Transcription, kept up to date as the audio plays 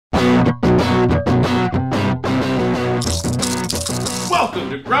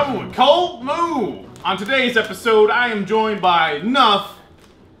Welcome to Grubbin with CultMoo. On today's episode, I am joined by Nuff,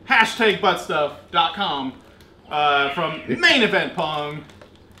 #buttstuff.com, from Main Event Pong,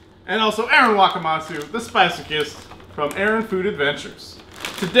 and also Aaron Wakamatsu, the Spicicist from Aaron Food Adventures.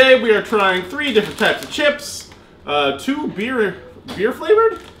 Today we are trying 3 different types of chips, 2 beer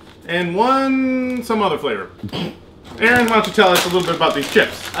flavored, and 1 some other flavor. Aaron, why don't you tell us a little bit about these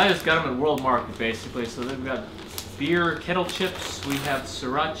chips? I just got them at World Market, basically. So they've got beer kettle chips, we have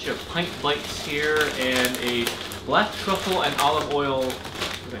sriracha pint bites here, and a black truffle and olive oil. Is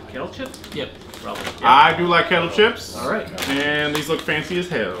that kettle chips? Yep, probably. Yep. I do like kettle chips. All right. And these look fancy as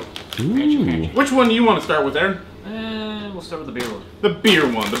hell. Ooh. Which one do you want to start with, Aaron? We'll start with the beer one. The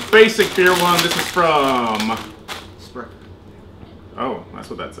beer one, the basic beer one. This is from... Sprecher. Oh,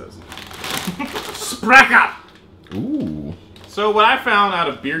 that's what that says. Sprecher! Ooh. So what I found out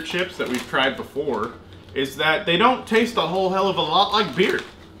of beer chips that we've tried before is that they don't taste a whole hell of a lot like beer.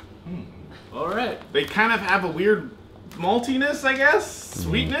 All right. They kind of have a weird maltiness, I guess,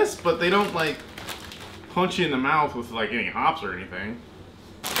 sweetness, but they don't like punch you in the mouth with like any hops or anything.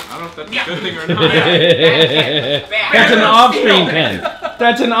 I don't know if that's a good thing or not. That's an off-screen Ken.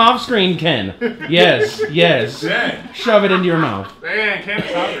 That's an off-screen Ken. Yes, yes. Dang. Shove it into your mouth. Dang, Ken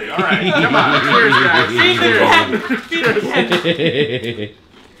is hungry. All right, come on. Cheers, guys. Cheers.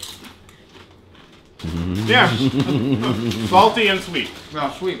 Yeah. Salty and sweet.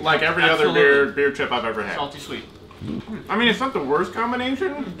 No, sweet. Like every other beer chip I've ever had. Salty sweet. I mean, it's not the worst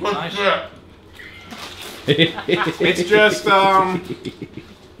combination. Nice. It's just,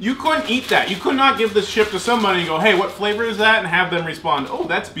 you couldn't eat that. You could not give this chip to somebody and go, hey, what flavor is that? And have them respond, oh,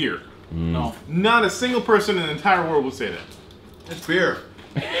 that's beer. No. Not a single person in the entire world will say that. It's beer.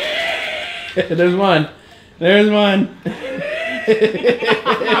 There's one. There's one. I'm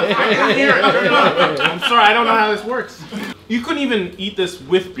sorry, I don't know how this works. You couldn't even eat this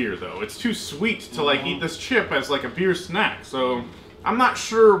with beer, though. It's too sweet to, like, eat this chip as, like, a beer snack. So, I'm not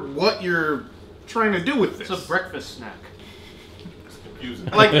sure what you're trying to do with this. It's a breakfast snack.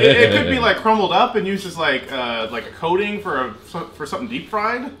 Like, it could be, like, crumbled up and used as, like a coating for something deep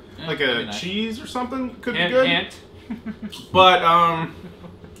fried. Yeah, like a cheese or something. Could be good. But,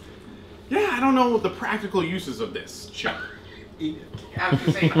 yeah, I don't know the practical uses of this chip. Eat it. I was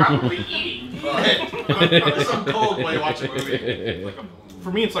gonna say probably eating, but some cold while you watch a movie.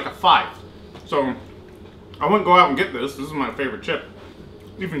 For me, it's like a 5. So I wouldn't go out and get this. This is my favorite chip.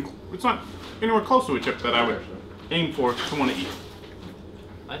 It's not anywhere close to a chip that I would aim for to want to eat.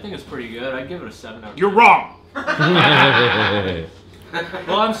 I think it's pretty good. I'd give it a 7 out of 10. You're wrong.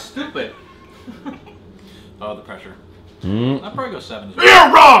 Well, I'm stupid. Oh, the pressure. I'd probably go 7 as well.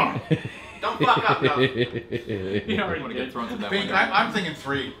 You're wrong. Don't fuck up, no. You already want to get thrown through that Pink, window. I'm thinking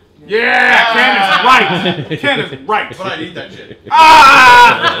 3. Yeah, Ken is right. Ken is right. But I'd eat that shit.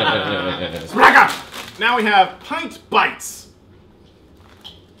 Ah! Smack. Now we have pint bites.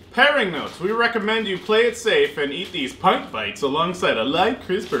 Pairing notes. We recommend you play it safe and eat these pint bites alongside a light,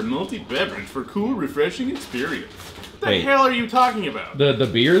 crisp, or multi beverage for cool, refreshing experience. What the hell are you talking about? The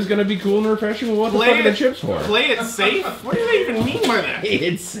beer is gonna be cool and refreshing? Well, what the fuck are the chips for? Play it safe? What do they even mean by that? Play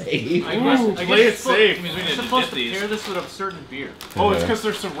it safe. I guess Play it safe. You're supposed to pair this with a certain beer. Oh, it's because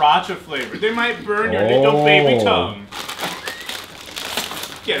they're sriracha flavored. They might burn your little baby tongue.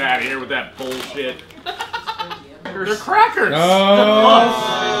 Get out of here with that bullshit. They're crackers.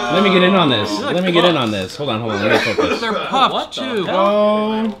 Oh. Let me get in on this. Let me get in on this. Hold on. Let me focus. They're puffed too.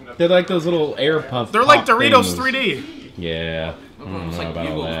 Oh, they're like those little air puff. They're like Doritos things. 3D. Yeah. I don't know about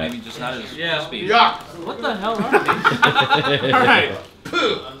all that. Maybe just not as crispy. Yuck! What the hell are these? Alright.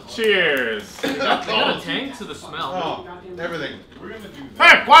 Cheers. They got a tang to the smell. Oh, everything.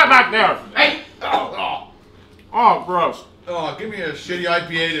 Hey, quiet back there. Hey! Oh, Oh, gross. oh, give me a shitty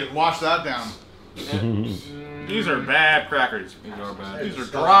IPA to wash that down. These are bad crackers. These are bad. These are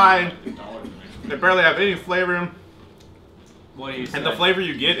dry. They barely have any flavor in them. What do you say? And the flavor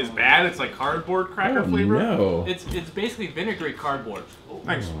you get is bad. It's like cardboard cracker flavor. No. It's basically vinegary cardboard.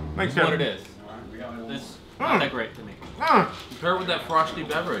 Thanks. Thanks, That's what Kevin. it is. It's not that great to me. Compare it with that frosty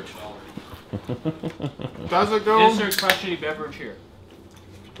beverage. Does it go? Insert frosty beverage here.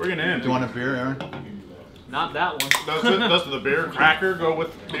 We're gonna end. Do you want a beer, Aaron? Not that one. Does the beer cracker go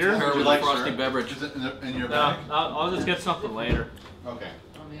with beer? Compare it with a like, frosty sir? beverage. Is it in your No, bag? I'll just get something later. Okay.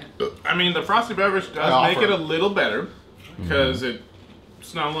 I mean, the frosty beverage does make it a little better because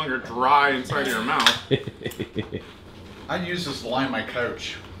it's no longer dry inside of your mouth. I'd use this to line my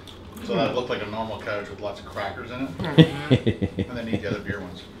couch. So that looked like a normal couch with lots of crackers in it. And then eat the other beer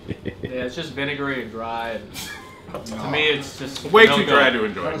ones. Yeah, it's just vinegary and dry. And to me, it's just Way no too good. dry to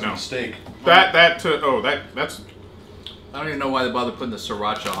enjoy. That was a No. mistake. That's I don't even know why they bother putting the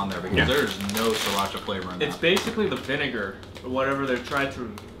sriracha on there because there's no sriracha flavor in that. It's basically the vinegar, or whatever they're trying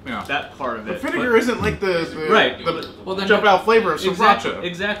to. Yeah. That part of The it. vinegar isn't like the Well, then jump out flavor of sriracha.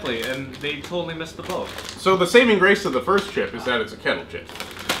 Exactly, and they totally missed the boat. So the saving grace of the first chip is that it's a kettle chip.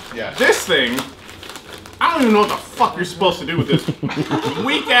 Yeah. This thing, I don't even know what the fuck you're supposed to do with this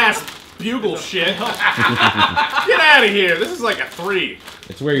weak ass bugle shit. Get out of here. This is like a 3.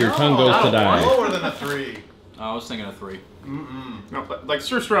 It's where your tongue goes to die. Lower than a 3. I was thinking a 3. No, like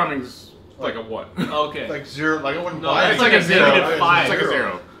surströmming's like a 1. Okay. Like 0. Like I wouldn't No, buy it. It's like a negative 5. It's like a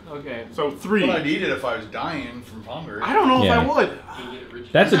 0. Okay. So 3. But I'd eat it if I was dying from hunger. I don't know if I would.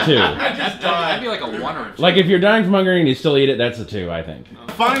 That's a 2. That'd be like a 1 or a 2. Like if you're dying from hunger and you still eat it, that's a 2, I think.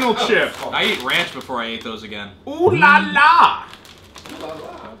 Final chip. I eat ranch before I ate those again. Oolala!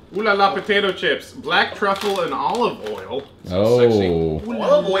 Oolala potato chips. Black truffle and olive oil. Oh.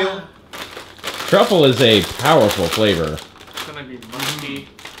 Olive oil. Truffle is a powerful flavor. It's gonna be musky.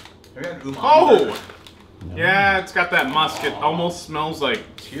 Have you had umami? Oh! Yeah, it's got that musk. It almost smells like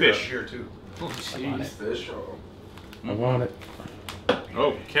Here, fish. here too. Oh, jeez. I want it.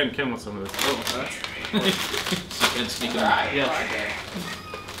 Oh, Ken wants some of this. Oh, So you can sneak it in. Yeah.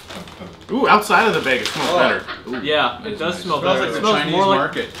 ooh, outside of the bag, it smells better. Ooh. Yeah, it does smell Smells better. like It the smells Chinese more like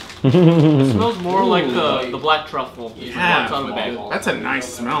market. it smells more like the black truffle. Yeah. What's on the bag. That's a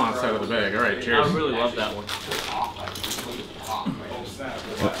nice smell outside of the bag. All right, I cheers. really love that one.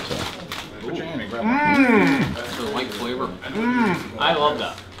 Put your hand in, grab Mmm. It's a light flavor. Mmm. I love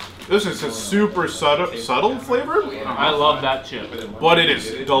that. This is a super subtle flavor, I love that chip. but it is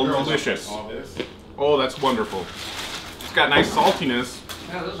delicious. Oh, that's wonderful. It's got nice saltiness.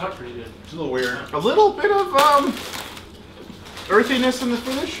 Yeah, those are pretty good. It's a little weird. A little bit of earthiness in the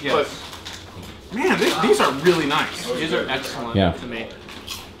finish, Yes. but man, these are really nice. These are excellent Yeah. to me.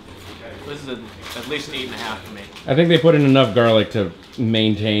 This is at least an 8.5 to me. I think they put in enough garlic to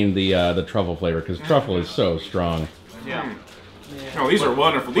maintain the truffle flavor because truffle is so strong. Yeah. Oh, these are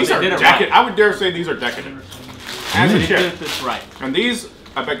wonderful. These they are did it decadent. right. I would dare say these are decadent. As a They chip. did this right. And these,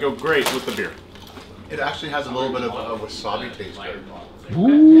 I bet, go great with the beer. It actually has a little bit of a wasabi taste to it.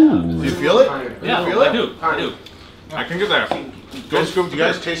 Ooh. Do you feel it? Yeah, you feel it? I do. I can get that. Do you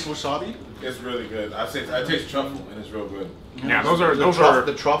guys taste wasabi? It's really good. I taste truffle and it's real good. Yeah, those are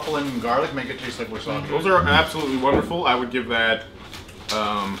The truffle and garlic make it taste like wasabi. those are absolutely wonderful. I would give that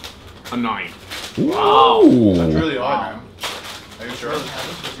a 9. Wow. That's really odd, man. Are you sure?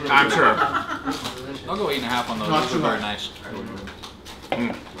 I'm sure. I'll go 8.5 on those. Not Those too are very much.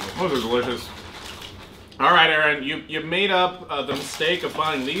 nice. Those are delicious. All right, Aaron, you made up the mistake of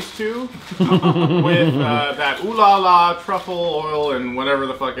buying these two with that Oolala truffle oil and whatever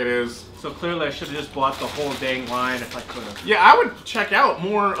the fuck it is. So clearly I should have just bought the whole dang line if I could have. Yeah, I would check out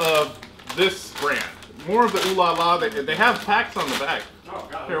more of this brand. More of the Oolala. They have packs on the back. Oh,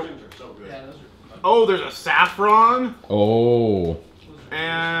 God, Here. those things are so good. Oh, there's a saffron Oh.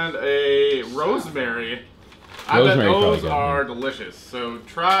 and a rosemary. I bet Rosemary's probably those good, are delicious. So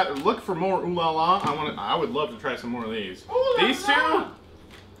look for more Oolala. I would love to try some more of these. These two,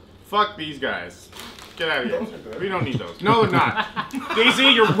 fuck these guys. Get out of here. We don't need those. No, they're not. Daisy,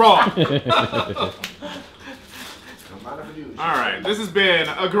 you're wrong. All right, this has been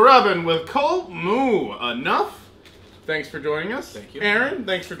a Grubbin with CultMoo. Enough. Thanks for joining us. Thank you. Aaron,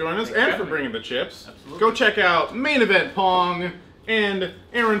 thanks for joining us and for bringing the chips. Absolutely. Go check out Main Event Pong and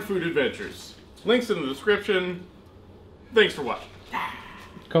Aaron Food Adventures. Links in the description. Thanks for watching.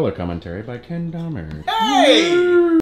 Color commentary by Ken Dahmer. Hey!